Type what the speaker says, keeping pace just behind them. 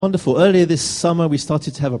Wonderful. Earlier this summer, we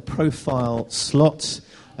started to have a profile slot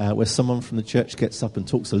where someone from the church gets up and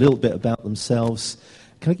talks a little bit about themselves.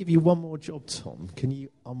 Can I give you one more job, Tom? Can you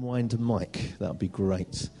unwind a mic? That would be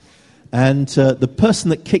great. And the person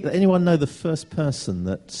that kicked... Anyone know the first person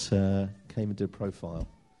that came and did a profile?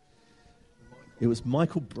 It was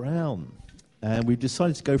Michael Brown. And we've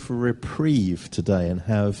decided to go for a reprieve today and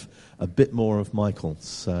have a bit more of Michael.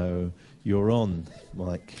 So you're on,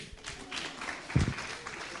 Mike.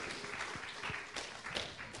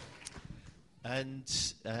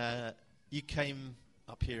 And you came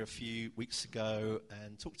up here a few weeks ago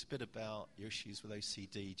and talked a bit about your issues with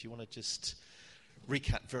OCD. Do you want to just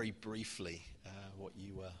recap very briefly what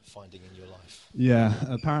you were finding in your life? Yeah,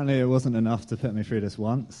 apparently it wasn't enough to put me through this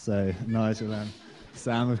once, so Nigel and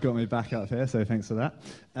Sam have got me back up here, so thanks for that.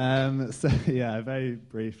 I very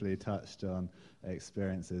briefly touched on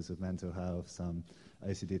experiences with mental health, some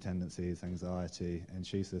OCD tendencies, anxiety,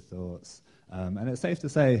 intrusive thoughts. And it's safe to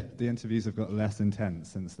say the interviews have got less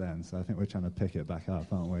intense since then, so I think we're trying to pick it back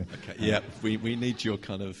up, aren't we? Okay, yeah, we need your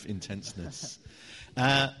kind of intenseness.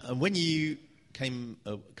 And when you came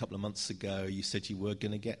a couple of months ago, you said you were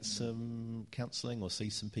going to get some counselling or see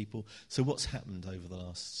some people. So what's happened over the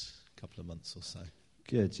last couple of months or so?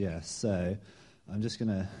 Good, yeah. So I'm just going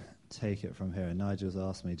to take it from here. And Nigel's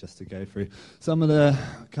asked me just to go through some of the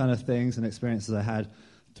kind of things and experiences I had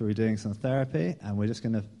through doing some therapy, and we're just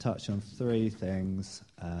going to touch on three things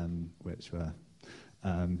which were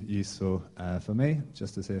useful for me,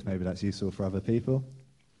 just to see if maybe that's useful for other people.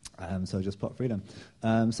 So I'll just pop through them.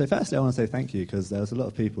 So firstly, I want to say thank you, because there was a lot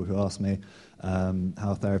of people who asked me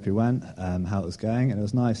how therapy went, how it was going, and it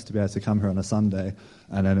was nice to be able to come here on a Sunday,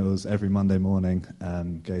 and then it was every Monday morning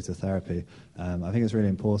go to therapy. I think it's really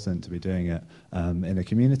important to be doing it in a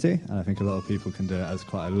community, and I think a lot of people can do it as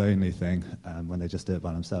quite a lonely thing when they just do it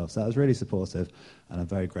by themselves. So that was really supportive, and I'm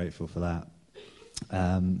very grateful for that.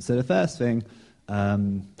 So the first thing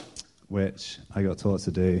which I got taught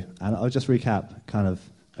to do, and I'll just recap kind of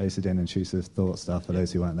OCD and intrusive thought stuff for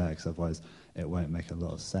those who weren't there, because otherwise it won't make a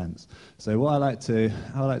lot of sense. So how I like to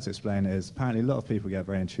explain it is, apparently a lot of people get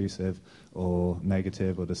very intrusive or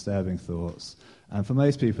negative or disturbing thoughts, and for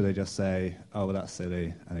most people they just say, oh, well, that's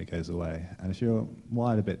silly, and it goes away. And if you're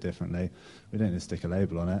wired a bit differently, we don't need to stick a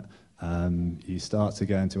label on it. You start to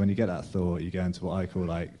go into, when you get that thought, you go into what I call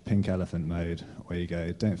like pink elephant mode, where you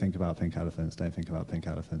go, don't think about pink elephants, don't think about pink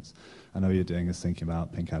elephants. And all you're doing is thinking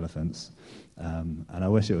about pink elephants. And I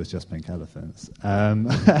wish it was just pink elephants.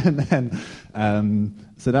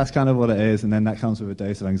 So that's kind of what it is, and then that comes with a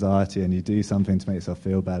dose of anxiety, and you do something to make yourself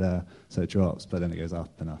feel better, so it drops, but then it goes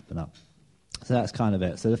up and up and up. So that's kind of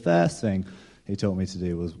it. So the first thing he taught me to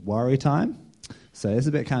do was worry time. So it's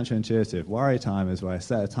a bit counterintuitive. Worry time is where I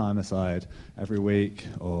set a time aside every week,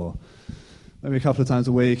 or maybe a couple of times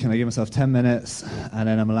a week, and I give myself 10 minutes, and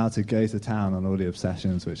then I'm allowed to go to town on all the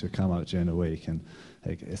obsessions which have come up during the week. And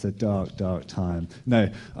it's a dark, dark time. No,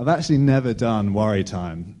 I've actually never done worry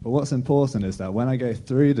time. But what's important is that when I go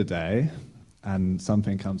through the day and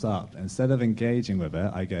something comes up, instead of engaging with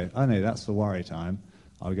it, I go, oh no, that's for worry time.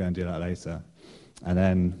 I'll go and do that later. And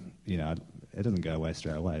then, it doesn't go away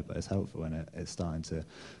straight away, but it's helpful when it's starting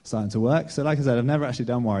to work. So like I said, I've never actually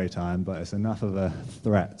done worry time, but it's enough of a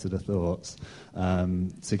threat to the thoughts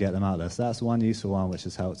to get them out there. So that's one useful one which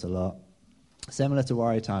has helped a lot. Similar to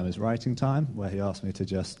worry time is writing time, where he asked me to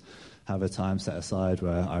just have a time set aside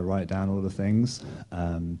where I write down all the things,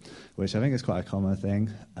 which I think is quite a common thing.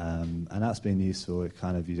 And that's been useful.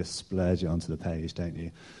 You just splurge it onto the page, don't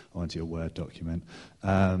you, onto your Word document.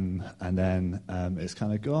 And then it's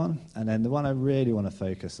kind of gone. And then the one I really want to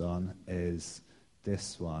focus on is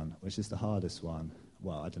this one, which is the hardest one.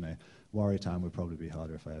 Well, I don't know. Worry time would probably be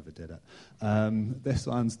harder if I ever did it. This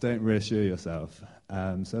one's don't reassure yourself.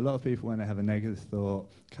 So a lot of people, when they have a negative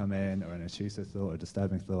thought come in, or an intrusive thought, or a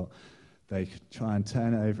disturbing thought, they try and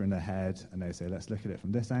turn it over in their head, and they say, let's look at it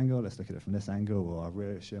from this angle, let's look at it from this angle, or I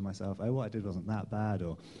reassure myself, oh, what I did wasn't that bad,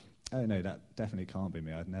 or, oh, no, that definitely can't be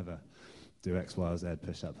me. I'd never do X, Y, or Z,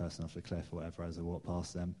 push that person off the cliff or whatever as I walk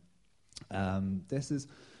past them. This is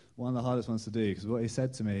one of the hardest ones to do, because what he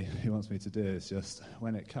said to me, he wants me to do, is just,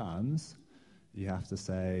 when it comes, you have to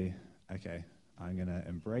say, okay, I'm going to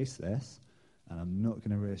embrace this, and I'm not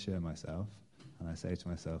going to reassure myself. And I say to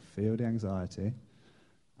myself, feel the anxiety,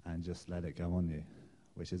 and just let it go on you,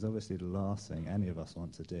 which is obviously the last thing any of us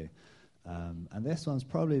want to do. And this one's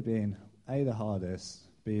probably been, A, the hardest,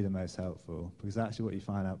 B, the most helpful, because actually what you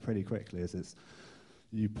find out pretty quickly is it's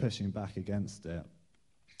you pushing back against it,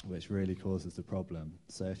 which really causes the problem.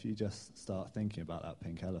 So if you just start thinking about that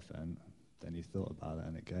pink elephant, then you thought about it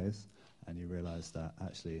and it goes. and you realise that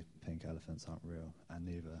actually pink elephants aren't real, and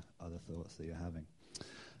neither are the thoughts that you're having.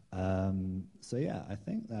 So yeah, I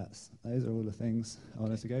think those are all the things I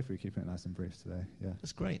wanted to go through, keeping it nice and brief today. Yeah,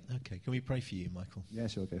 That's great. Okay, can we pray for you, Michael? yeah,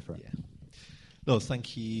 sure, go for it. Yeah. Lord,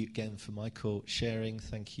 thank you again for Michael sharing.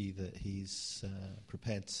 Thank you that he's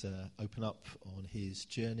prepared to open up on his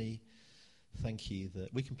journey. Thank you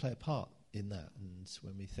that we can play a part in that, and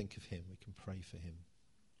when we think of him, we can pray for him.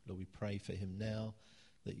 Lord, we pray for him now,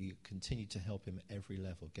 that you continue to help him at every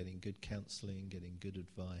level, getting good counselling, getting good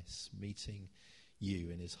advice, meeting you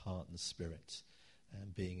in his heart and spirit,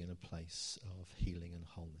 and being in a place of healing and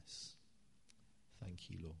wholeness. Thank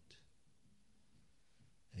you, Lord.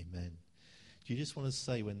 Amen. Do you just want to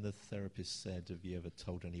say, when the therapist said, have you ever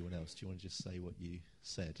told anyone else, do you want to just say what you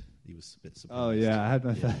said? He was a bit surprised. Oh yeah, I had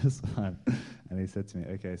my first one, and he said to me,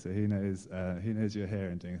 okay, so who knows you're here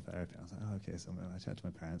and doing therapy? I was like, oh, okay, so I chatted to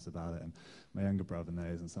my parents about it, and my younger brother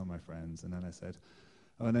knows, and some of my friends, and then I said,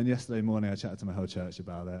 oh, and then yesterday morning I chatted to my whole church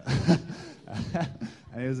about it.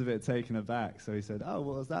 And he was a bit taken aback, so he said, oh,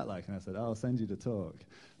 what was that like? And I said, oh, I'll send you the talk.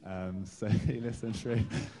 So he listened through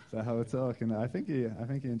the whole talk, and I think he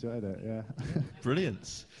enjoyed it, yeah.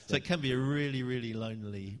 Brilliant. So it can be a really, really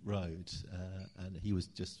lonely road, and he was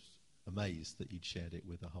just amazed that you'd shared it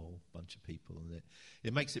with a whole bunch of people, and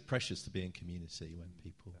it makes it precious to be in community when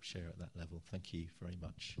people share at that level. Thank you very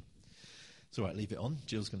much. It's all right, leave it on.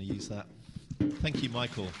 Jill's going to use that. Thank you,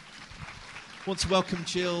 Michael. I want to welcome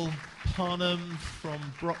Jill Parnham from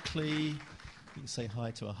Brockley. You can say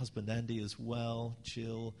hi to her husband, Andy, as well.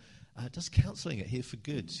 Jill does counselling at Here for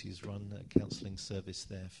Good. She's run a counselling service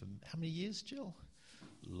there for how many years, Jill?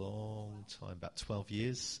 Long time, about 12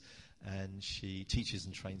 years. And she teaches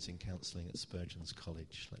and trains in counselling at Spurgeon's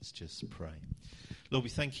College. Let's just pray. Lord, we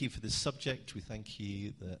thank you for this subject. We thank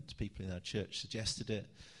you that people in our church suggested it.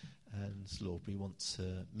 And Lord, we want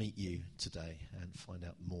to meet you today and find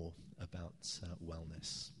out more about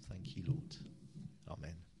wellness. Thank you, Lord.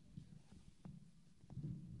 Amen.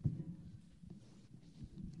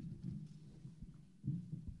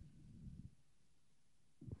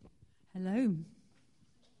 Hello.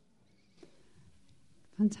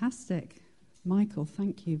 Fantastic. Michael,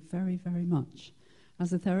 thank you very, very much.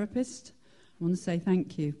 As a therapist, I want to say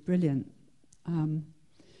thank you. Brilliant.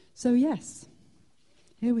 So yes,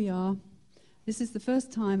 here we are. This is the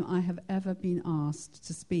first time I have ever been asked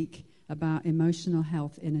to speak about emotional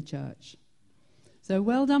health in a church. So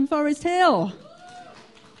well done, Forest Hill.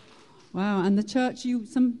 Wow, and the church,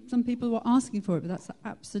 some people were asking for it, but that's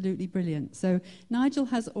absolutely brilliant. So Nigel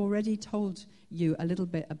has already told you a little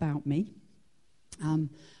bit about me.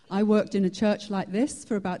 I worked in a church like this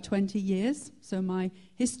for about 20 years, so my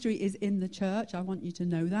history is in the church. I want you to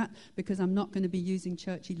know that, because I'm not going to be using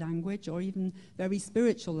churchy language or even very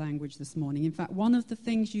spiritual language this morning. In fact, one of the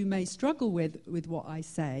things you may struggle with what I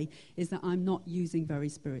say is that I'm not using very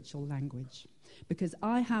spiritual language, because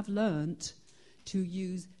I have learnt to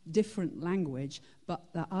use different language,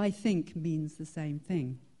 but that I think means the same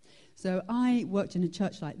thing. So I worked in a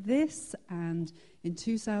church like this, and in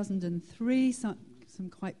 2003, some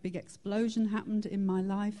quite big explosion happened in my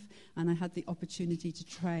life, and I had the opportunity to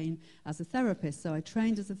train as a therapist. So I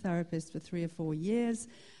trained as a therapist for 3 or 4 years,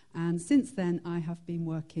 and since then I have been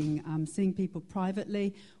working, seeing people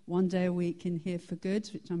privately 1 day a week in Here for Good,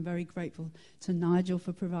 which I'm very grateful to Nigel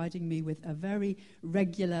for providing me with a very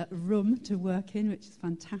regular room to work in, which is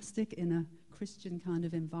fantastic in a Christian kind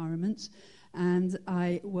of environment. And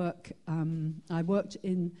I worked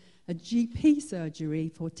in a GP surgery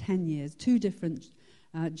for 10 years, 2 different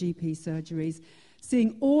GP surgeries,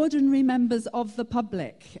 seeing ordinary members of the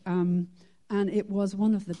public. And it was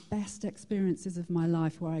one of the best experiences of my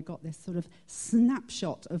life, where I got this sort of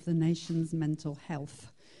snapshot of the nation's mental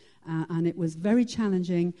health. And it was very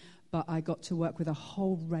challenging, but I got to work with a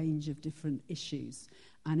whole range of different issues.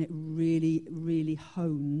 And it really, really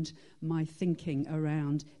honed my thinking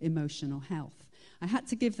around emotional health. I had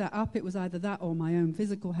to give that up. It was either that or my own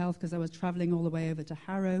physical health, because I was travelling all the way over to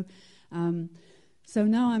Harrow. So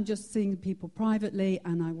now I'm just seeing people privately,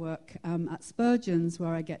 and I work at Spurgeon's,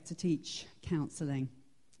 where I get to teach counselling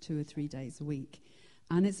 2 or 3 days a week.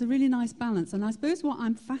 And it's a really nice balance. And I suppose what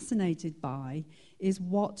I'm fascinated by is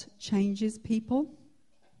what changes people.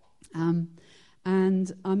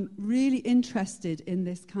 And I'm really interested in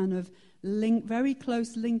this kind of very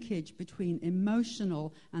close linkage between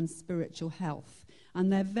emotional and spiritual health.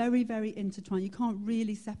 And they're very, very intertwined. You can't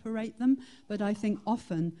really separate them, but I think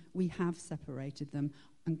often we have separated them,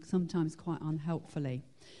 and sometimes quite unhelpfully.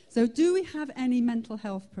 So do we have any mental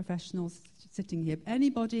health professionals sitting here?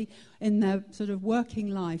 Anybody in their sort of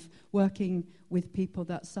working life working with people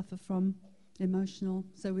that suffer from emotional.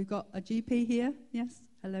 So we've got a GP here. Yes.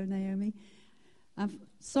 Hello, Naomi. I'm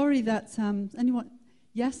sorry that anyone.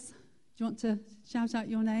 Yes. Do you want to shout out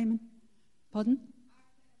your name? Pardon?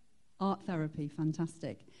 Art therapy.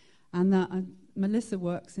 Fantastic. And that Melissa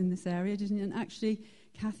works in this area, doesn't she? And actually,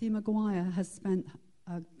 Kathy Maguire has spent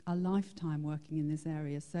a lifetime working in this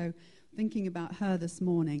area. So thinking about her this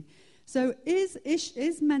morning. So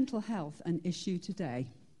is mental health an issue today?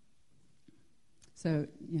 So,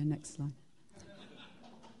 yeah, next slide.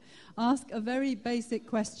 Ask a very basic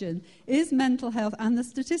question. Is mental health, and the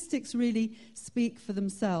statistics really speak for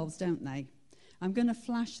themselves, don't they? I'm going to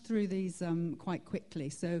flash through these quite quickly,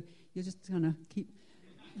 so you're just going to keep...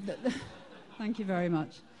 Thank you very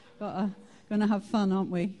much. Going to have fun,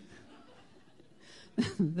 aren't we?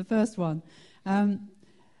 The first one.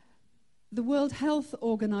 The World Health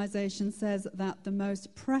Organization says that the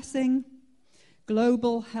most pressing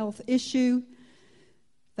global health issue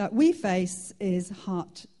that we face is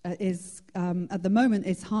at the moment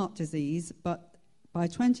it's heart disease, but by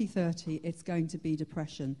 2030 it's going to be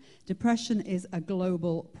depression. Depression is a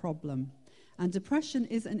global problem, and depression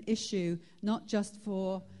is an issue not just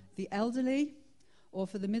for the elderly or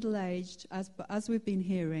for the middle-aged. As we've been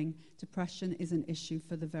hearing, depression is an issue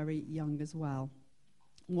for the very young as well.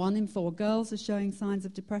 1 in 4 girls are showing signs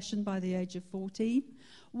of depression by the age of 14.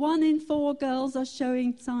 1 in 4 girls are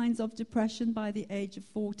showing signs of depression by the age of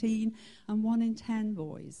 14, and 1 in 10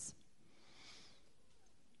 boys.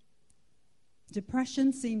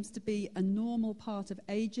 Depression seems to be a normal part of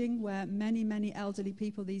aging, where many, many elderly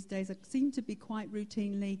people these days seem to be quite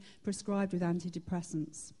routinely prescribed with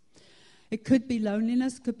antidepressants. It could be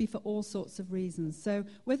loneliness, could be for all sorts of reasons. So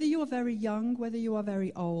whether you are very young, whether you are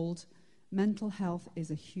very old, mental health is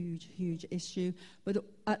a huge, huge issue. But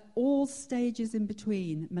at all stages in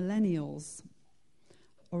between, millennials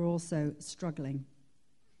are also struggling.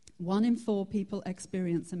 1 in 4 people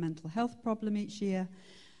experience a mental health problem each year,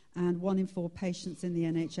 and 1 in 4 patients in the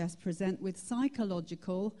NHS present with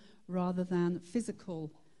psychological rather than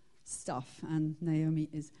physical stuff. And Naomi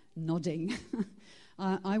is nodding.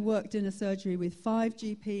 I worked in a surgery with 5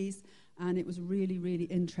 GPs, and it was really, really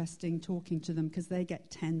interesting talking to them because they get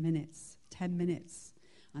 10 minutes,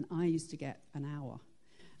 and I used to get an hour.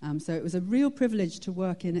 So it was a real privilege to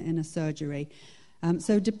work in a surgery.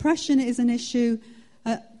 So depression is an issue.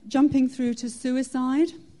 Jumping through to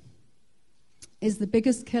suicide is the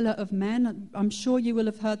biggest killer of men. I'm sure you will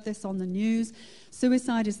have heard this on the news.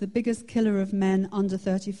 Suicide is the biggest killer of men under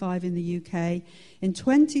 35 in the UK. In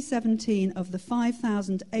 2017, of the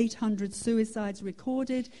 5,800 suicides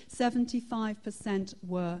recorded, 75%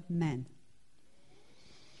 were men.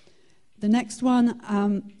 The next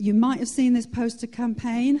one, you might have seen this poster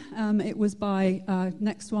campaign. It was by,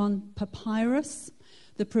 next one, Papyrus,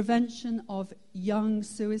 the prevention of young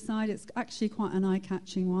suicide. It's actually quite an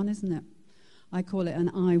eye-catching one, isn't it? I call it an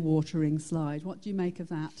eye-watering slide. What do you make of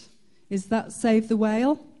that? Is that Save the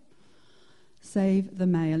Whale? Save the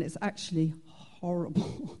Male. It's actually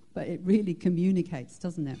horrible, but it really communicates,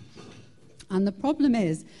 doesn't it? And the problem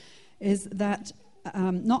is that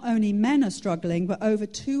not only men are struggling, but over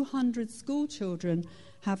 200 school children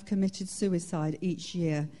have committed suicide each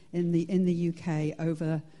year in the UK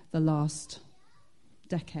over the last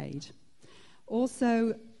decade.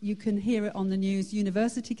 Also, you can hear it on the news,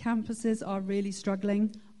 university campuses are really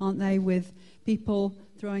struggling, aren't they, with people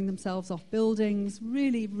throwing themselves off buildings.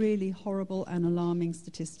 Really, really horrible and alarming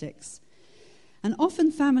statistics. And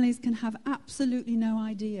often families can have absolutely no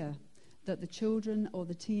idea that the children or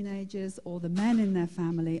the teenagers or the men in their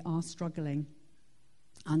family are struggling.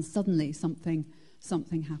 And suddenly something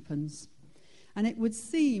happens. And it would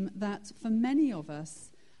seem that for many of us,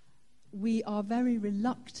 we are very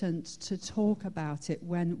reluctant to talk about it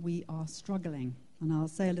when we are struggling. And I'll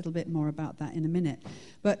say a little bit more about that in a minute.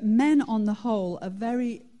 But men on the whole are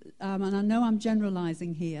very, and I know I'm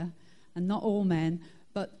generalizing here, and not all men,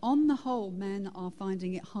 but on the whole, men are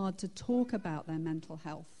finding it hard to talk about their mental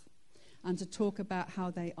health and to talk about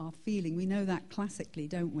how they are feeling. We know that classically,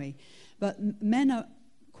 don't we? But men are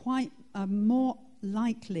quite more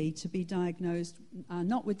likely to be diagnosed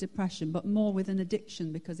not with depression, but more with an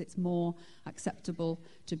addiction, because it's more acceptable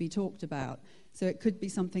to be talked about. So it could be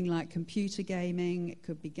something like computer gaming, it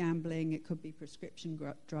could be gambling, it could be prescription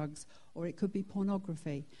drugs, or it could be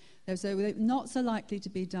pornography. So they're not so likely to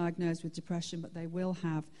be diagnosed with depression, but they will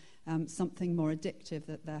have something more addictive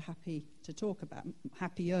that they're happier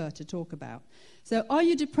to talk about. So are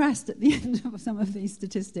you depressed at the end of some of these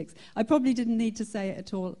statistics? I probably didn't need to say it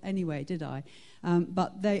at all anyway, did I?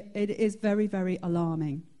 But it is very, very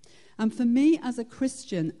alarming. And for me as a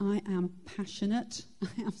Christian, I am passionate.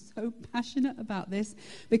 I am so passionate about this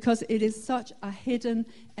because it is such a hidden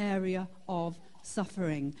area of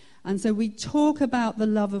suffering. And so we talk about the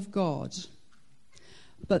love of God,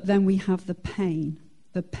 but then we have the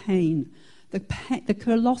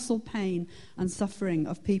colossal pain and suffering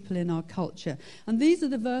of people in our culture. And these are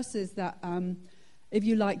the verses that, if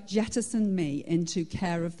you like, jettison me into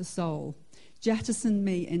care of the soul, jettison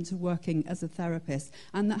me into working as a therapist,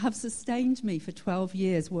 and that have sustained me for 12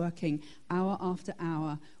 years working hour after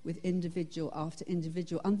hour with individual after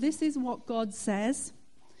individual. And this is what God says.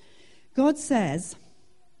 God says,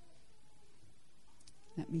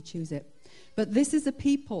 let me choose it, but this is a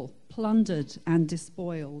people plundered and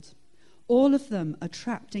despoiled. All of them are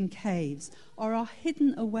trapped in caves or are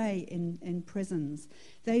hidden away in prisons.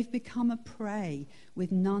 They've become a prey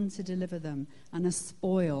with none to deliver them, and a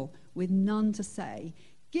spoil with none to say,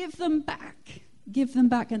 give them back, give them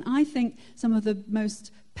back. And I think some of the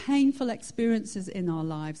most painful experiences in our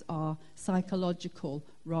lives are psychological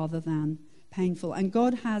rather than painful. And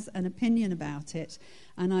God has an opinion about it,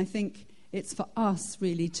 and I think it's for us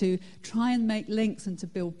really to try and make links and to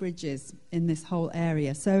build bridges in this whole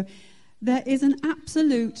area. So there is an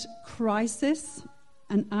absolute crisis,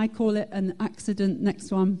 and I call it an accident.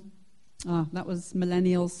 Next one. That was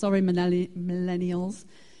millennials. Sorry, millennials.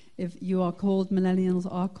 If you are called, millennials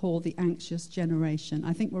are called the anxious generation.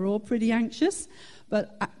 I think we're all pretty anxious,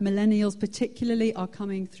 but millennials particularly are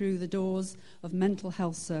coming through the doors of mental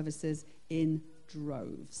health services in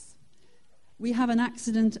droves. We have an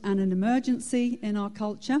accident and an emergency in our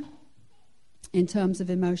culture in terms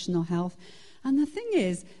of emotional health. And the thing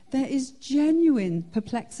is, there is genuine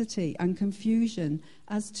perplexity and confusion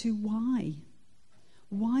as to why.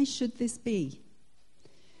 Why should this be?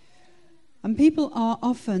 And people are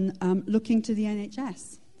often looking to the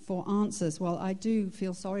NHS for answers. Well, I do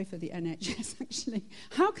feel sorry for the NHS, actually.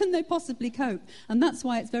 How can they possibly cope? And that's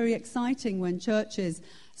why it's very exciting when churches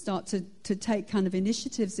start to take kind of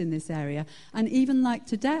initiatives in this area. And even like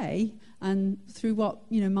today, and through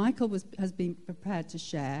what Michael has been prepared to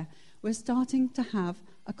share, we're starting to have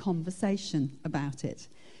a conversation about it.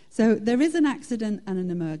 So there is an accident and an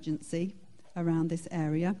emergency around this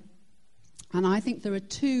area. And I think there are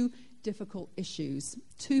two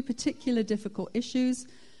particular difficult issues.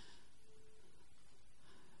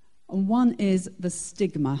 And one is the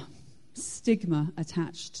stigma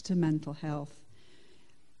attached to mental health.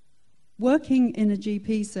 Working in a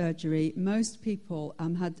GP surgery, most people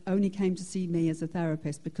had only came to see me as a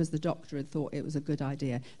therapist because the doctor had thought it was a good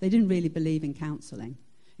idea. They didn't really believe in counselling.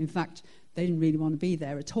 In fact, they didn't really want to be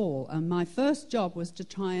there at all. And my first job was to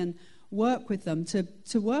try and work with them to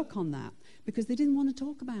work on that because they didn't want to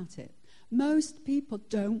talk about it. Most people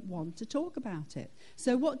don't want to talk about it.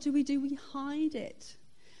 So what do? We hide it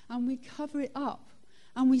and we cover it up,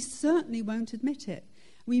 and we certainly won't admit it.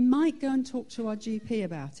 We might go and talk to our GP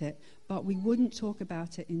about it, but we wouldn't talk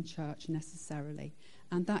about it in church necessarily.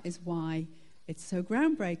 And that is why it's so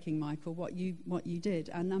groundbreaking, Michael, what you did.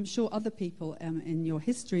 And I'm sure other people in your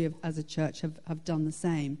history as a church have done the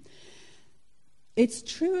same. It's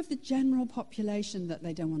true of the general population that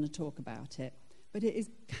they don't want to talk about it. But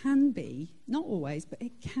can be, not always, but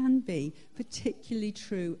it can be particularly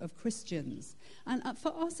true of Christians. And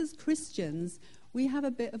for us as Christians, we have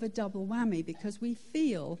a bit of a double whammy because we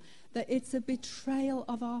feel that it's a betrayal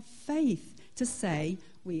of our faith to say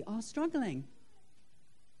we are struggling.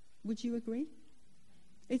 Would you agree?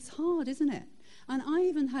 It's hard, isn't it? And I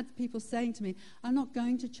even had people saying to me, I'm not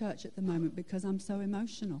going to church at the moment because I'm so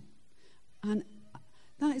emotional. And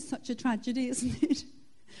that is such a tragedy, isn't it?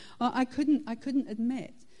 I couldn't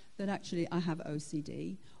admit that actually I have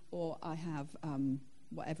OCD or I have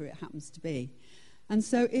whatever it happens to be. And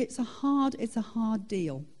so it's a hard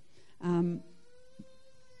deal. And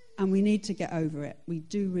we need to get over it. We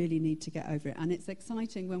do really need to get over it. And it's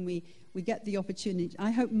exciting when we get the opportunity.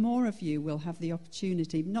 I hope more of you will have the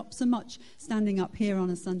opportunity, not so much standing up here on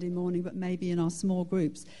a Sunday morning, but maybe in our small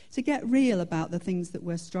groups, to get real about the things that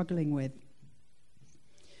we're struggling with.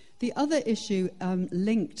 The other issue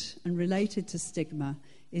linked and related to stigma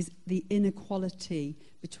is the inequality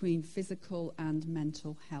between physical and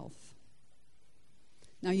mental health.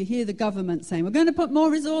 Now, you hear the government saying, we're going to put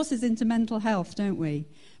more resources into mental health, don't we?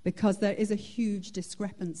 Because there is a huge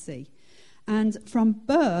discrepancy. And from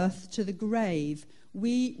birth to the grave,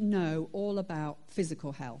 we know all about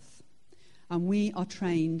physical health. And we are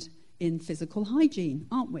trained in physical hygiene,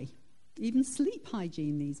 aren't we? Even sleep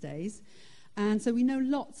hygiene these days. And so we know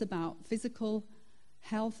lots about physical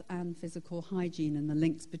health and physical hygiene and the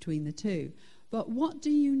links between the two. But what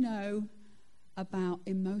do you know about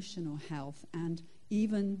emotional health and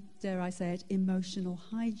even, dare I say it, emotional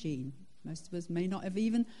hygiene. Most of us may not have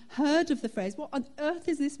even heard of the phrase. What on earth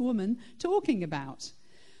is this woman talking about?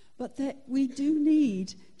 But we do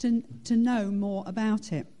need to know more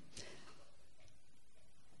about it.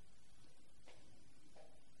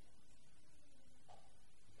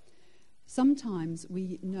 Sometimes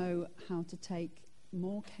we know how to take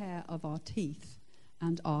more care of our teeth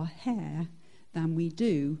and our hair than we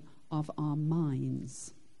do of our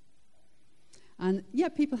minds. And yeah,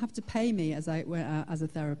 people have to pay me as a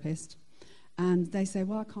therapist, and they say,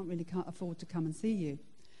 well, I can't afford to come and see you.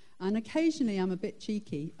 And occasionally I'm a bit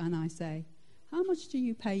cheeky and I say, how much do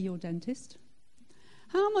you pay your dentist?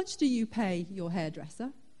 How much do you pay your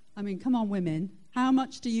hairdresser? I mean, come on, women, how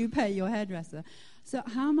much do you pay your hairdresser? So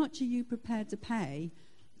how much are you prepared to pay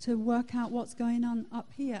to work out what's going on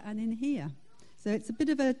up here and in here? So it's a bit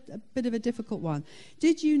of a difficult one.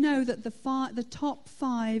 Did you know that the top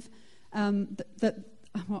five,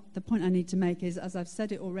 the point I need to make is, as I've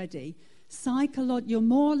said it already, you're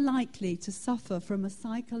more likely to suffer from a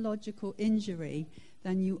psychological injury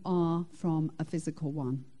than you are from a physical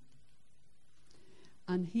one.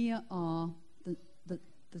 And here are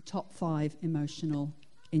the top 5 emotional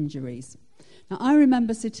injuries. Now, I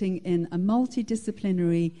remember sitting in a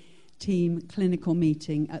multidisciplinary team clinical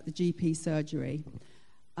meeting at the GP surgery,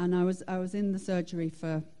 and I was in the surgery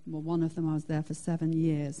for, well, one of them I was there for 7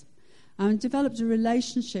 years. And developed a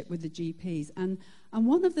relationship with the GPs. And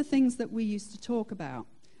one of the things that we used to talk about,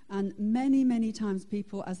 and many, many times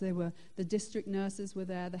people, as they were, the district nurses were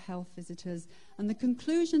there, the health visitors, and the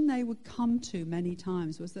conclusion they would come to many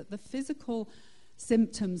times was that the physical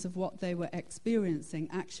symptoms of what they were experiencing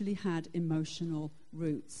actually had emotional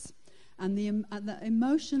roots. And the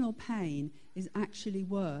emotional pain is actually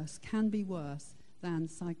worse, can be worse than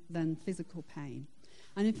physical pain.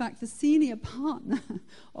 And in fact, the senior partner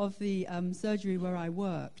of the surgery where I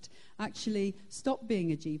worked actually stopped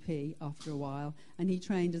being a GP after a while, and he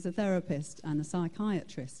trained as a therapist and a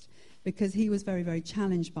psychiatrist because he was very, very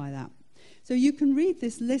challenged by that. So you can read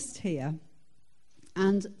this list here,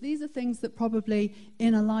 and these are things that probably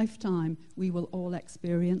in a lifetime we will all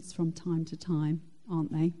experience from time to time,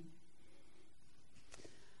 aren't they?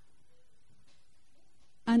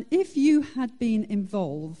 And if you had been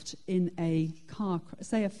involved in a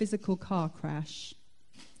say a physical car crash,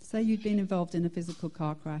 say you'd been involved in a physical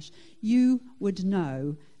car crash, you would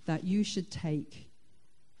know that you should take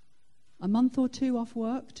a month or 2 off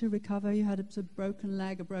work to recover. You had a broken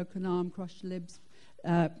leg, a broken arm, crushed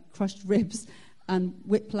ribs, and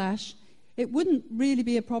whiplash. It wouldn't really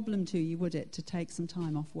be a problem to you, would it, to take some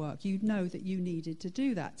time off work? You'd know that you needed to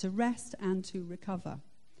do that, to rest and to recover.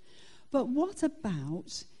 But what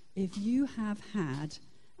about if you have had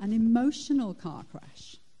an emotional car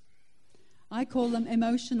crash? I call them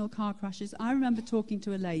emotional car crashes. I remember talking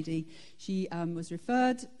to a lady. She was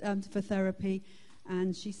referred for therapy,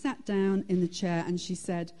 and she sat down in the chair and she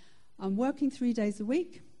said, I'm working 3 days a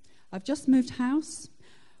week. I've just moved house.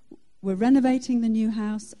 We're renovating the new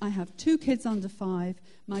house. I have 2 kids under 5.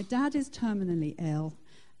 My dad is terminally ill,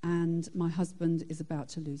 and my husband is about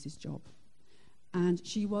to lose his job. And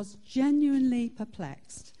she was genuinely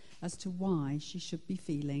perplexed as to why she should be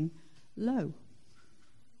feeling low.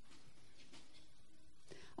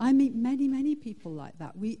 I meet many, many people like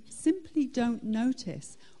that. We simply don't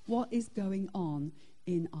notice what is going on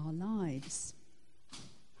in our lives.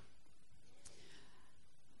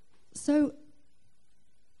 So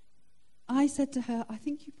I said to her, I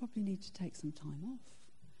think you probably need to take some time off.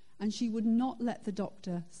 And she would not let the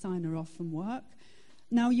doctor sign her off from work.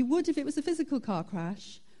 Now, you would if it was a physical car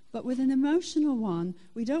crash, but with an emotional one,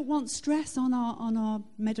 we don't want stress on our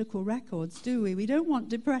medical records, do we? We don't want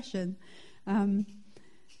depression.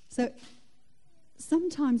 So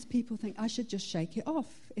sometimes people think, I should just shake it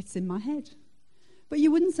off. It's in my head. But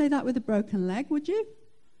you wouldn't say that with a broken leg, would you?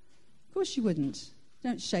 Of course you wouldn't.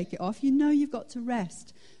 Don't shake it off. You know you've got to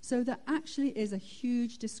rest. So there actually is a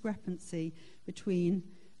huge discrepancy between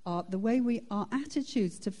our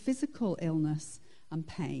attitudes to physical illness and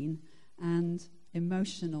pain and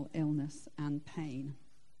emotional illness and pain.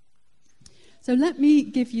 So let me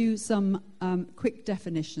give you some quick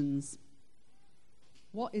definitions.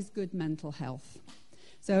 What is good mental health?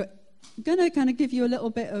 So I'm going to kind of give you a little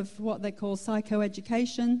bit of what they call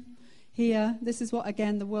psychoeducation here. This is what,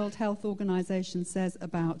 again, the World Health Organization says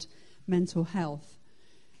about mental health.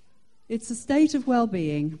 It's a state of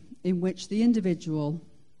well-being in which the individual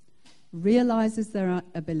realizes their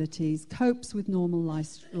abilities, copes with normal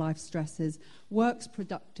life stresses, works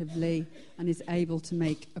productively, and is able to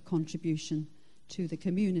make a contribution to the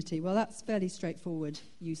community. Well, that's fairly straightforward,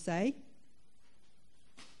 you say.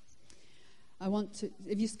 I want to,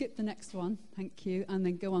 if you skip the next one, thank you, and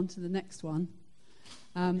then go on to the next one.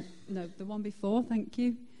 No, the one before, thank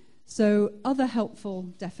you. So other helpful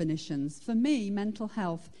definitions. For me, mental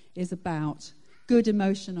health is about good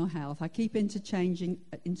emotional health. I keep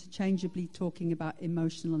interchangeably talking about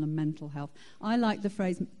emotional and mental health. I like the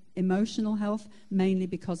phrase emotional health mainly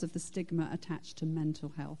because of the stigma attached to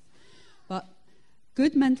mental health. But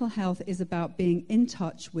good mental health is about being in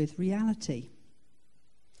touch with reality.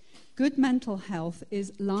 Good mental health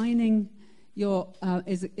is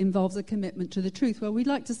involves a commitment to the truth. Well, we'd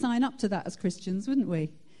like to sign up to that as Christians, wouldn't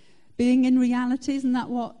we? Being in reality, isn't that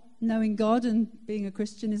what knowing God and being a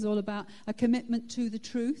Christian is all about? A commitment to the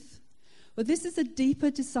truth. Well, this is a deeper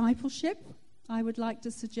discipleship, I would like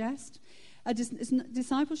to suggest.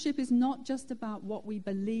 Discipleship is not just about what we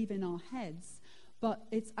believe in our heads, but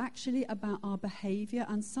it's actually about our behavior.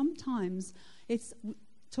 And sometimes it's,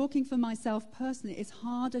 talking for myself personally, it's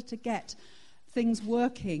harder to get things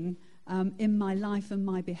working in my life and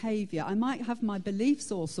my behavior. I might have my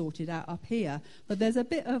beliefs all sorted out up here, but there's a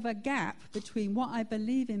bit of a gap between what I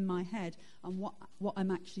believe in my head and what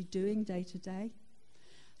I'm actually doing day to day.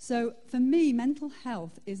 So for me, mental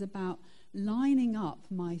health is about lining up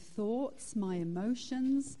my thoughts, my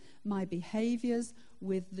emotions, my behaviors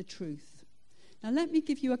with the truth. Now let me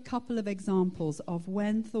give you a couple of examples of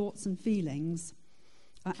when thoughts and feelings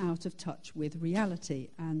are out of touch with reality.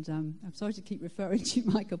 And I'm sorry to keep referring to you,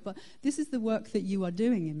 Michael, but this is the work that you are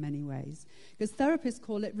doing in many ways. Because therapists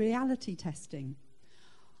call it reality testing.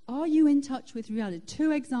 Are you in touch with reality?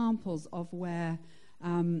 2 examples of where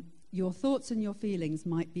your thoughts and your feelings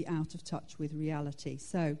might be out of touch with reality.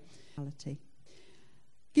 So, reality.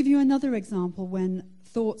 Give you another example when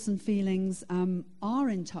thoughts and feelings are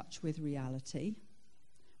in touch with reality,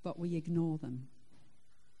 but we ignore them.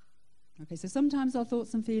 Okay, so sometimes our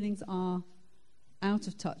thoughts and feelings are out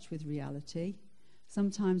of touch with reality.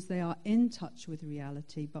 Sometimes they are in touch with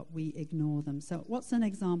reality, but we ignore them. So what's an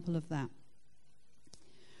example of that?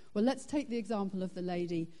 Well, let's take the example of the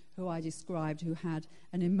lady who I described who had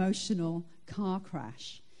an emotional car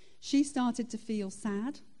crash. She started to feel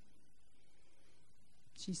sad.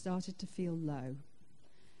 She started to feel low.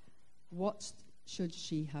 What should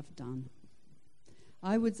she have done?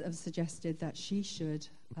 I would have suggested that she should,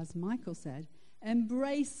 as Michael said,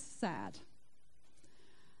 embrace sad.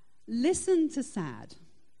 Listen to sad.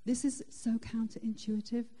 This is so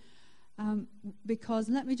counterintuitive because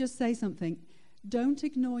let me just say something. Don't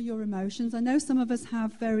ignore your emotions. I know some of us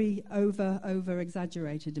have very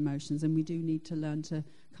over-exaggerated emotions, and we do need to learn to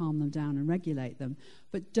calm them down and regulate them.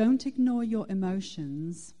 But don't ignore your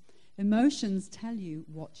emotions. Emotions tell you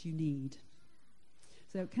what you need.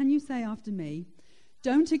 So can you say after me,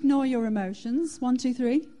 don't ignore your emotions. 1, 2,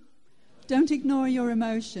 3. Don't ignore your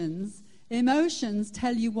emotions. Emotions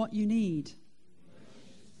tell you what you need.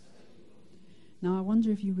 Now, I wonder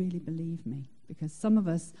if you really believe me, because some of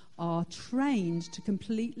us are trained to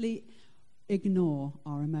completely ignore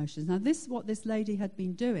our emotions. Now, what this lady had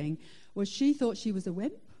been doing was she thought she was a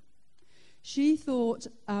wimp. She thought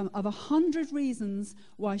of 100 reasons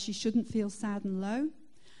why she shouldn't feel sad and low,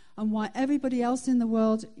 and why everybody else in the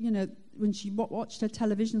world, when she watched her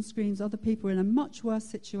television screens, other people were in a much worse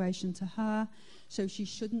situation to her, so she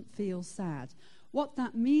shouldn't feel sad. What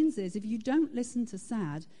that means is if you don't listen to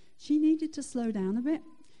sad, she needed to slow down a bit.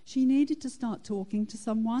 She needed to start talking to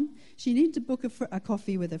someone. She needed to book a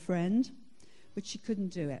coffee with a friend, but she couldn't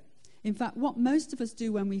do it. In fact, what most of us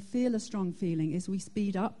do when we feel a strong feeling is we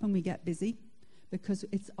speed up and we get busy because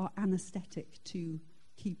it's our anesthetic to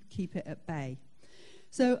keep it at bay.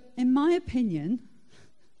 So, in my opinion,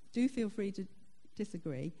 do feel free to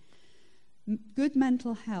disagree, good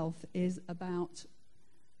mental health is about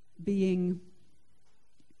being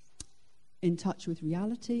in touch with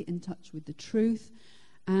reality, in touch with the truth,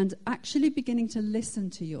 and actually beginning to listen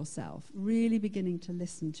to yourself, really beginning to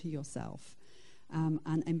listen to yourself,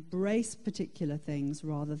 and embrace particular things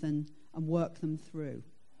rather than work them through.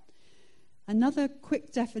 Another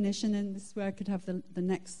quick definition, and this is where I could have the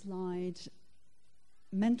next slide.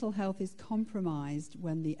 Mental health is compromised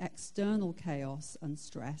when the external chaos and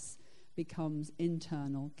stress becomes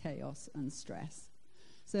internal chaos and stress.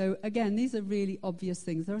 So again, these are really obvious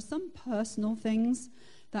things. There are some personal things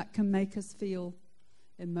that can make us feel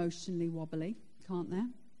emotionally wobbly, can't there?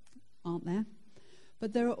 Aren't there?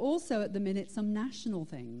 But there are also at the minute some national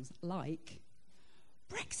things like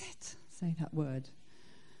Brexit. Say that word.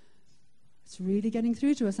 It's really getting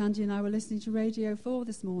through to us. Andy and I were listening to Radio 4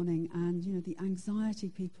 this morning, and the anxiety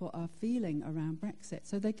people are feeling around Brexit.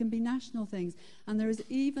 So they can be national things, and there is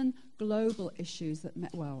even global issues that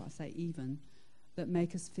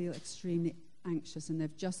make us feel extremely anxious, and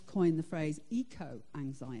they've just coined the phrase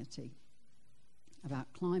eco-anxiety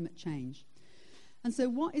about climate change. And so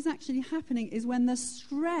what is actually happening is when the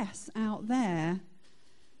stress out there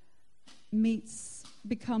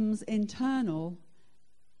becomes internal,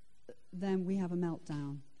 then we have a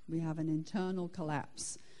meltdown. We have an internal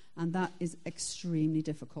collapse, and that is extremely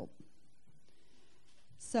difficult.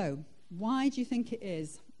 So, why do you think it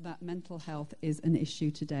is that mental health is an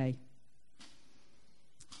issue today?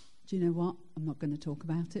 Do you know what? I'm not going to talk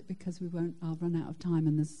about it because I'll run out of time,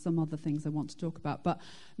 and there's some other things I want to talk about. But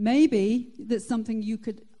maybe that's something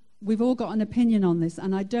we've all got an opinion on this,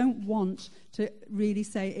 and I don't want to really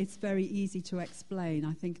say it's very easy to explain.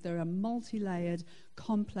 I think there are multi-layered,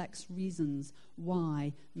 complex reasons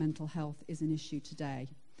why mental health is an issue today.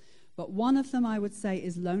 But one of them, I would say,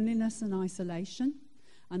 is loneliness and isolation.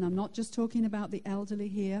 And I'm not just talking about the elderly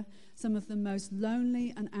here. Some of the most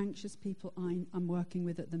lonely and anxious people I'm working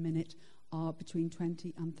with at the minute are between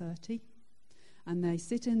 20 and 30. And they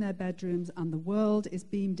sit in their bedrooms, and the world is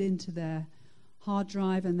beamed into their hard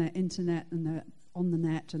drive and their internet, and they're on the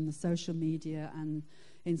net and the social media and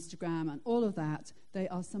Instagram and all of that. They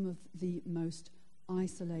are some of the most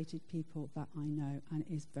isolated people that I know, and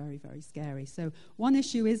it is very, very scary. So one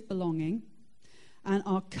issue is belonging, and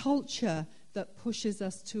our culture that pushes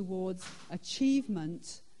us towards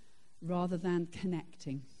achievement rather than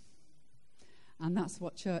connecting. And that's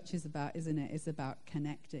what church is about, isn't it? It's about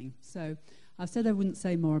connecting. So I said I wouldn't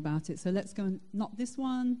say more about it. So let's go, not this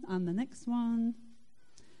one, and the next one.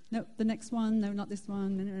 No, the next one. No, not this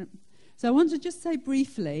one. So I want to just say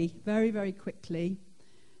briefly, very, very quickly,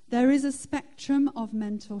 there is a spectrum of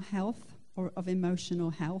mental health or of emotional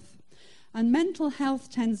health. And mental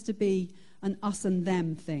health tends to be an us and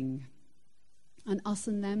them thing. An us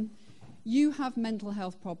and them. You have mental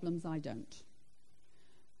health problems, I don't.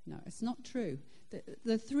 No, it's not true.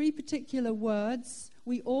 The three particular words,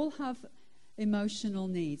 we all have emotional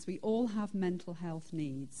needs. We all have mental health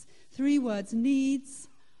needs. Three words: needs,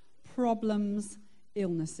 problems,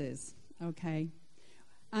 illnesses. Okay?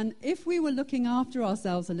 And if we were looking after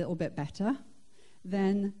ourselves a little bit better,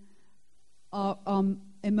 then our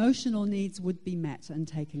emotional needs would be met and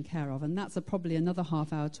taken care of. And that's probably another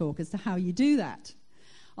half-hour talk as to how you do that.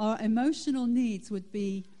 Our emotional needs would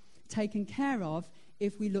be taken care of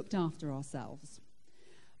if we looked after ourselves.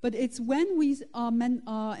 But it's when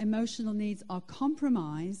our emotional needs are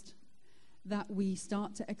compromised that we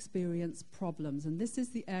start to experience problems. And this is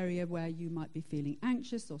the area where you might be feeling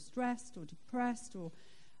anxious or stressed or depressed or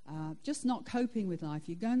just not coping with life.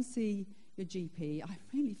 You go and see your GP. I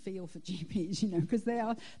really feel for GPs, because they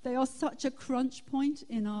are such a crunch point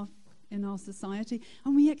in our society,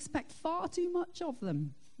 and we expect far too much of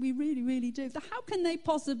them. We really, really do. How can they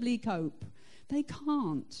possibly cope? They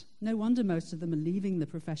can't. No wonder most of them are leaving the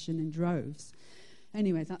profession in droves.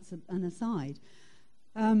 Anyway, that's an aside.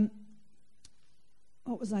 What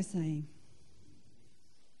was I saying?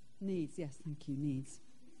 Needs. Yes, thank you.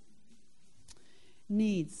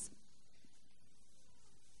 Needs.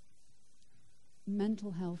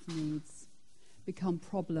 Mental health needs become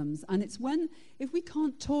problems. And it's if we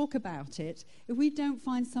can't talk about it, if we don't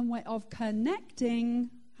find some way of connecting.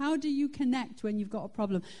 How do you connect when you've got a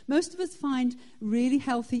problem? Most of us find really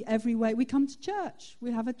healthy every way. We come to church.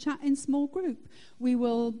 We have a chat in small group. We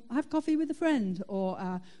will have coffee with a friend,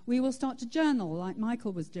 or we will start to journal like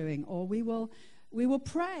Michael was doing, or we will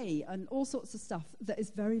pray, and all sorts of stuff that is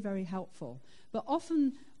very, very helpful. But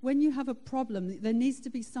often when you have a problem, there needs to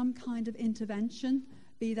be some kind of intervention,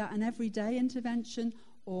 be that an everyday intervention,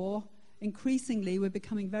 or increasingly we're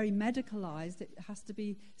becoming very medicalized. It has to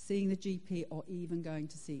be seeing the GP or even going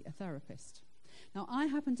to see a therapist. Now, I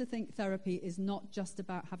happen to think therapy is not just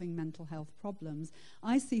about having mental health problems.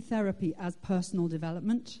 I see therapy as personal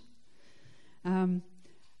development. And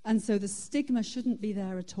so the stigma shouldn't be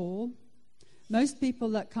there at all. Most people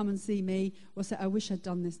that come and see me will say, I wish I'd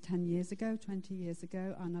done this 10 years ago, 20 years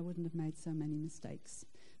ago, and I wouldn't have made so many mistakes,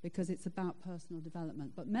 because it's about personal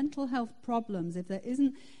development. But mental health problems, if there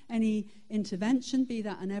isn't any intervention, be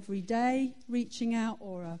that an everyday reaching out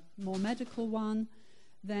or a more medical one,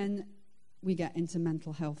 then we get into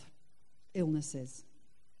mental health illnesses.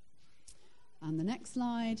 And the next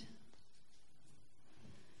slide.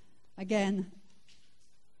 Again,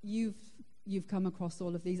 you've come across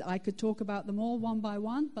all of these. I could talk about them all one by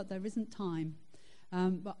one, but there isn't time.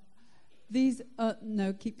 But these,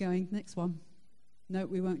 no, keep going. Next one. No,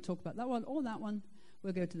 we won't talk about that one or that one.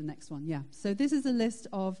 We'll go to the next one, yeah. So this is a list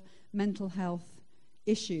of mental health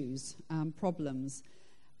issues, problems.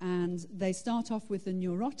 And they start off with the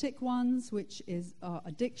neurotic ones, which are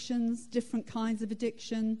addictions, different kinds of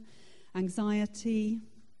addiction, anxiety,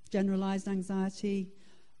 generalized anxiety,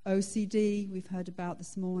 OCD, we've heard about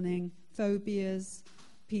this morning, phobias,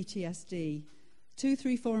 PTSD. 2,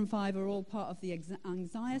 3, 4, and 5 are all part of the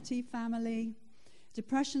anxiety family.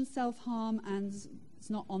 Depression, self-harm, and it's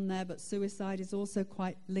not on there, but suicide is also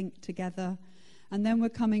quite linked together. And then we're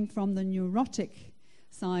coming from the neurotic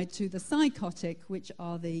side to the psychotic, which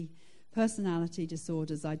are the personality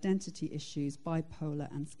disorders, identity issues,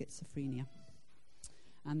 bipolar, and schizophrenia.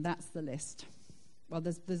 And that's the list. Well,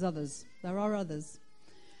 there's others. There are others.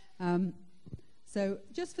 So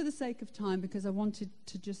just for the sake of time, because I wanted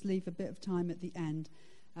to just leave a bit of time at the end,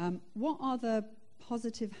 what are the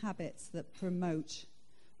positive habits that promote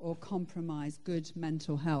or compromise good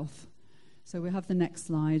mental health? So we have the next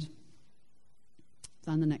slide.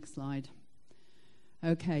 And the next slide.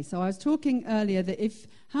 Okay, so I was talking earlier that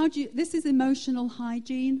this is emotional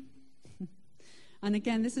hygiene. And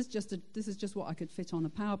again, this is just what I could fit on a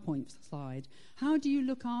PowerPoint slide. How do you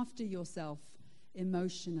look after yourself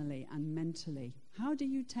emotionally and mentally? How do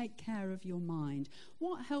you take care of your mind?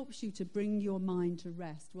 What helps you to bring your mind to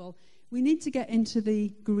rest? Well, we need to get into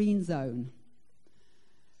the green zone.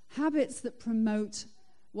 Habits that promote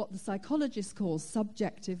what the psychologists call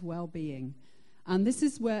subjective well-being. And this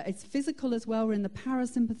is where it's physical as well. We're in the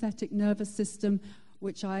parasympathetic nervous system,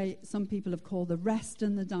 which some people have called the rest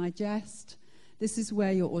and the digest. This is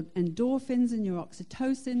where your endorphins and your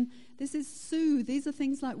oxytocin, this is soothe. These are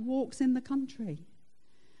things like walks in the country.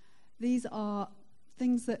 These are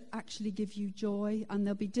things that actually give you joy, and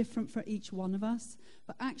they'll be different for each one of us,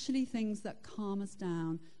 but actually things that calm us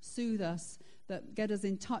down, soothe us, that get us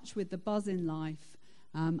in touch with the buzz in life,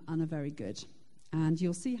 and are very good. And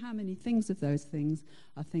you'll see how many things of those things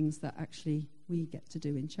are things that actually we get to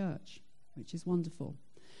do in church, which is wonderful.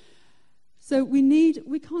 So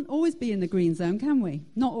we can't always be in the green zone, can we?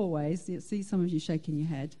 Not always. You see some of you shaking your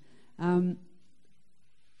head. You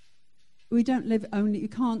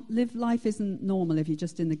can't live, life isn't normal if you're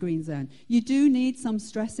just in the green zone. You do need some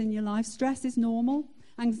stress in your life. Stress is normal.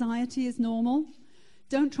 Anxiety is normal.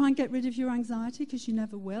 Don't try and get rid of your anxiety, because you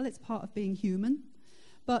never will. It's part of being human.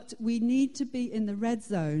 But we need to be in the red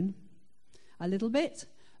zone a little bit.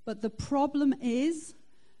 But the problem is,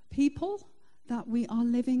 people, that we are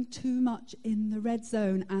living too much in the red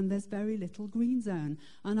zone and there's very little green zone.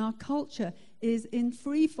 And our culture is in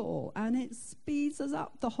free fall and it speeds us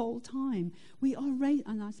up the whole time. We are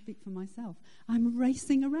and I speak for myself, I'm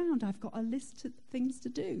racing around. I've got a list of things to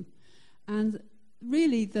do. And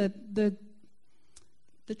really the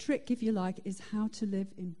trick, if you like, is how to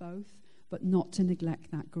live in both, but not to neglect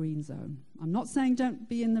that green zone. I'm not saying don't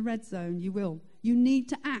be in the red zone. You will. You need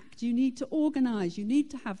to act. You need to organize. You need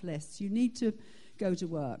to have lists. You need to go to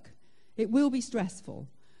work. It will be stressful,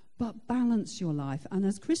 but balance your life. And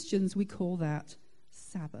as Christians, we call that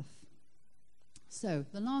Sabbath. So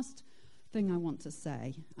the last thing I want to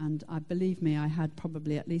say, and believe me, I had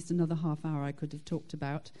probably at least another half hour I could have talked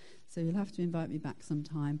about, so you'll have to invite me back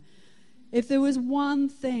sometime. If there was one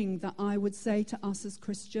thing that I would say to us as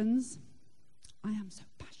Christians, I am so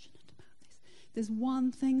passionate about this. There's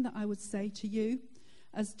one thing that I would say to you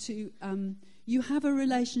as to, you have a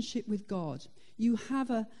relationship with God. You have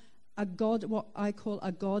a God, what I call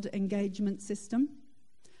a God engagement system,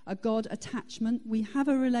 a God attachment. We have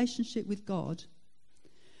a relationship with God.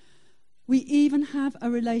 We even have a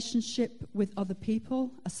relationship with other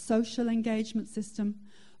people, a social engagement system.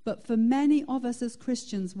 But for many of us as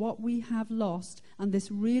Christians, what we have lost, and this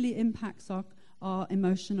really impacts our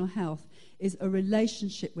emotional health, is a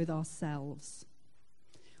relationship with ourselves.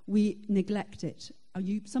 We neglect it.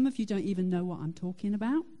 Some of you don't even know what I'm talking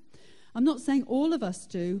about. I'm not saying all of us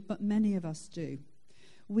do, but many of us do.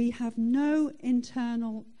 We have no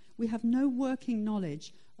working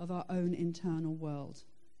knowledge of our own internal world.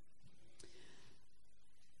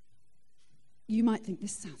 You might think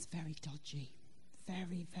this sounds very dodgy.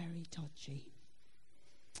 Very, very dodgy.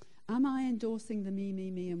 Am I endorsing the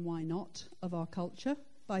me, and why not of our culture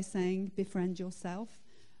by saying befriend yourself?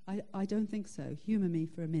 I don't think so. Humour me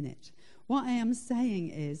for a minute. What I am saying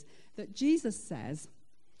is that Jesus says,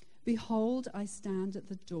 behold, I stand at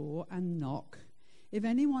the door and knock. If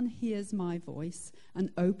anyone hears my voice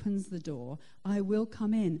and opens the door, I will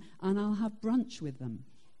come in and I'll have brunch with them.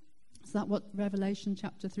 Is that what Revelation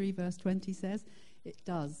chapter 3 verse 20 says? It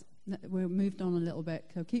does. We're moved on a little bit,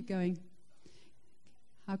 so keep going.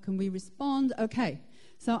 How can we respond? Okay,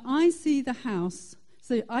 so I see the house.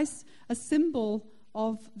 So a symbol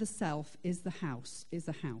of the self is the house,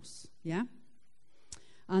 yeah?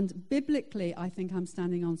 And biblically, I think I'm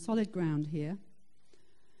standing on solid ground here,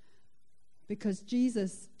 because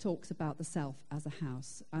Jesus talks about the self as a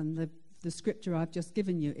house. And the the scripture I've just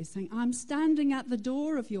given you is saying, I'm standing at the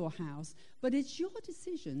door of your house, but it's your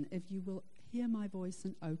decision if you will hear my voice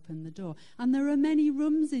and open the door. And there are many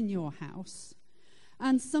rooms in your house.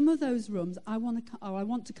 And some of those rooms, I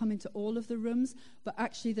want to come into all of the rooms, but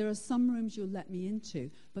actually there are some rooms you'll let me into,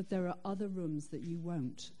 but there are other rooms that you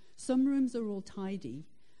won't. Some rooms are all tidy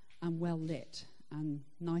and well lit and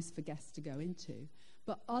nice for guests to go into.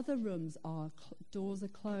 But other rooms doors are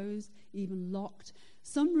closed, even locked.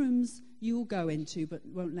 Some rooms you'll go into but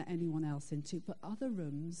won't let anyone else into. But other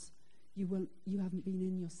rooms you haven't been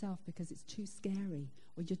in yourself because it's too scary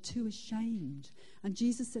or you're too ashamed. And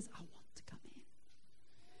Jesus says, I want to come in.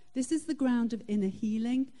 This is the ground of inner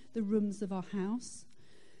healing, the rooms of our house.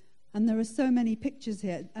 And there are so many pictures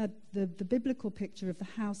here. The biblical picture of the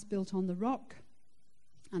house built on the rock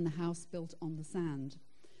and the house built on the sand.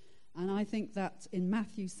 And I think that in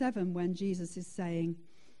Matthew 7, when Jesus is saying,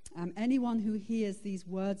 anyone who hears these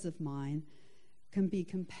words of mine can be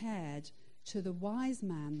compared to the wise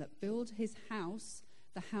man that built his house,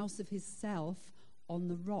 the house of his self, on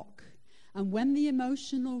the rock. And when the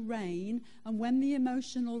emotional rain, and when the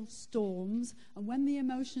emotional storms, and when the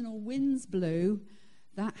emotional winds blew,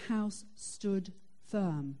 that house stood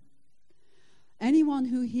firm. Anyone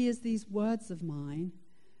who hears these words of mine,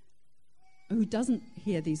 who doesn't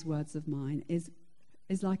hear these words of mine, is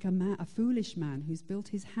like a foolish man who's built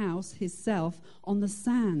his house, his self, on the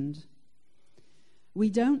sand. We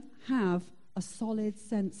don't have a solid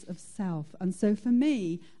sense of self. And so for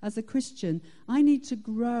me, as a Christian, I need to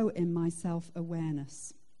grow in my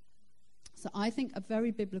self-awareness. So I think a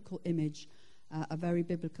very biblical image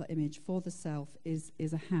for the self is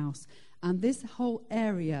a house. And this whole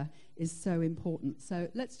area is so important. So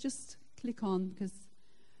let's just click on, because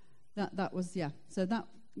that was, yeah. So that,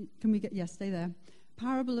 can we get, yes, stay there.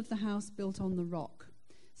 Parable of the house built on the rock.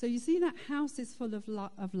 So you see that house is full of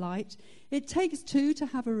light. It takes two to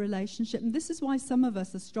have a relationship. And this is why some of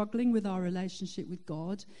us are struggling with our relationship with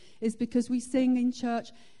God, is because we sing in church,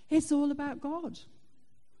 it's all about God.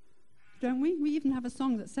 Don't we? We even have a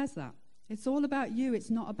song that says that. It's all about you, it's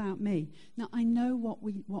not about me. Now, I know what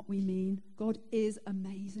we mean. God is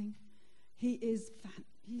amazing. He's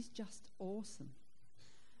just awesome.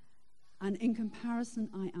 And in comparison,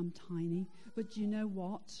 I am tiny. But you know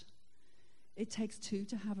what? It takes two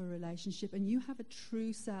to have a relationship, and you have a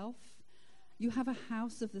true self. You have a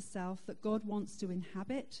house of the self that God wants to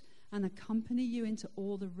inhabit and accompany you into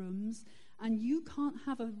all the rooms, and you can't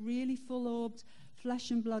have a really full-orbed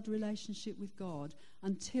flesh and blood relationship with God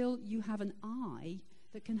until you have an I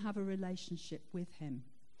that can have a relationship with him.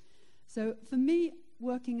 So for me,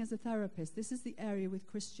 working as a therapist, this is the area with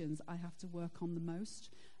Christians I have to work on the most.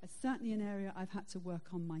 It's certainly an area I've had to work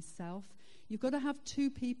on myself. You've got to have two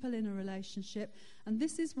people in a relationship. And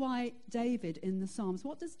this is why David in the Psalms,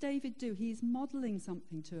 what does David do? He's modeling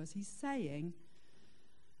something to us. He's saying,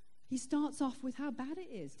 he starts off with how bad it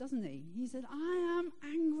is, doesn't he? He said, I am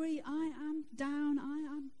angry, I am down,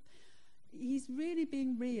 He's really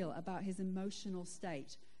being real about his emotional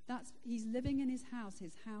state. He's living in his house.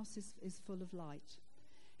 His house is full of light.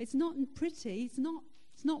 It's not pretty. It's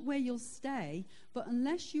not where you'll stay. But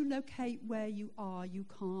unless you locate where you are, you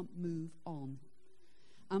can't move on.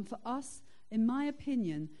 And for us, in my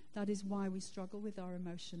opinion, that is why we struggle with our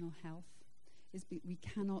emotional health. We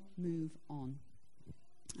cannot move on.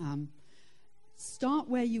 Start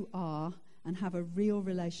where you are and have a real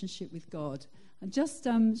relationship with God. And just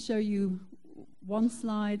show you one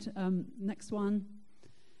slide. Next one.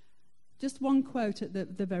 Just one quote at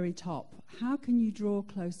the very top. How can you draw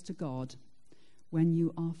close to God when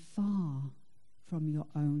you are far from your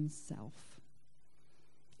own self?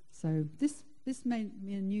 So this may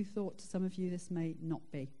be a new thought to some of you. This may not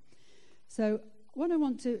be. So what I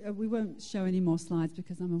want to, we won't show any more slides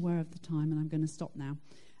because I'm aware of the time and I'm going to stop now.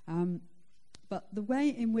 But the way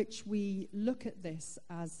in which we look at this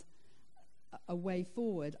as a way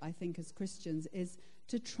forward, I think, as Christians, is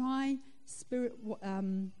to try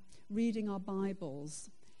reading our Bibles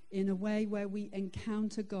in a way where we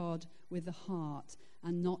encounter God with the heart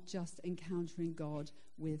and not just encountering God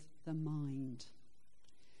with the mind.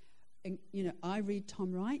 And, I read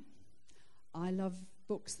Tom Wright. I love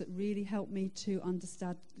books that really help me to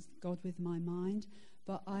understand God with my mind,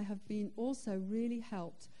 but I have been also really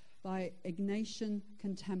helped by Ignatian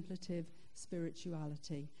contemplative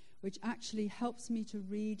spirituality, which actually helps me to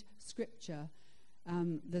read Scripture.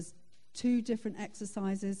 There's two different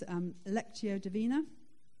exercises, Lectio Divina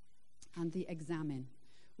and the Examen,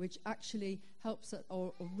 which actually helps at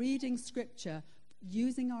or reading Scripture,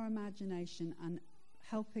 using our imagination and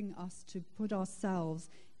helping us to put ourselves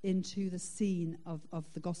into the scene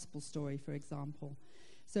of the gospel story, for example.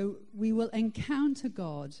 So we will encounter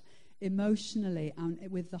God emotionally and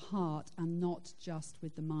with the heart and not just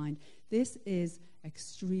with the mind. This is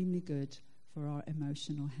extremely good for our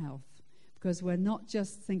emotional health, because we're not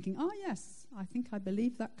just thinking, oh yes, I think I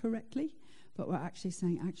believe that correctly, but we're actually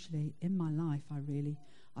saying, actually, in my life,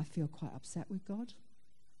 I feel quite upset with God.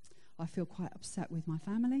 I feel quite upset with my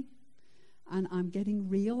family. And I'm getting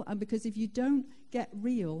real. And because if you don't get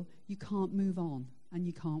real, you can't move on and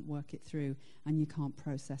you can't work it through and you can't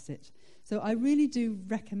process it. So I really do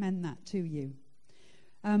recommend that to you.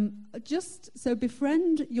 So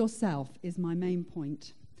befriend yourself is my main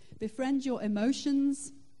point. Befriend your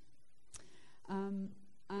emotions. And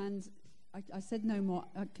I said no more.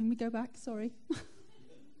 Can we go back? Sorry.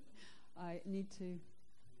 I need to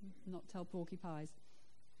not tell porcupines.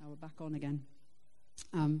 Now we're back on again.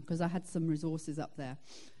 Because I had some resources up there.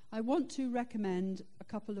 I want to recommend a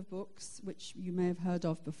couple of books which you may have heard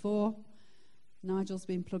of before. Nigel's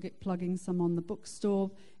been plugging some on the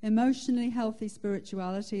bookstore. Emotionally Healthy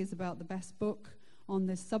Spirituality is about the best book on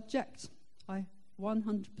this subject. I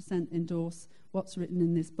 100% endorse what's written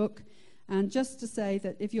in this book. And just to say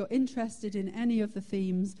that if you're interested in any of the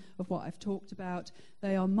themes of what I've talked about,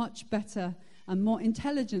 they are much better and more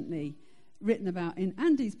intelligently written about in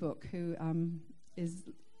Andy's book, who is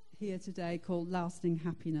here today, called Lasting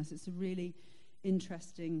Happiness. It's a really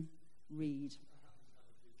interesting read.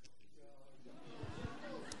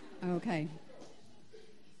 Okay.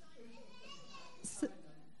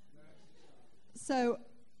 So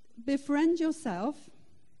befriend yourself,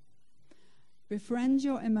 befriend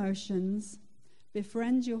your emotions,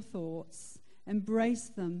 befriend your thoughts, embrace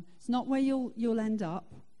them. It's not where you'll end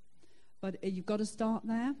up, but you've got to start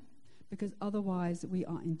there, because otherwise we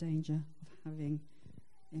are in danger of having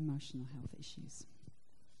emotional health issues.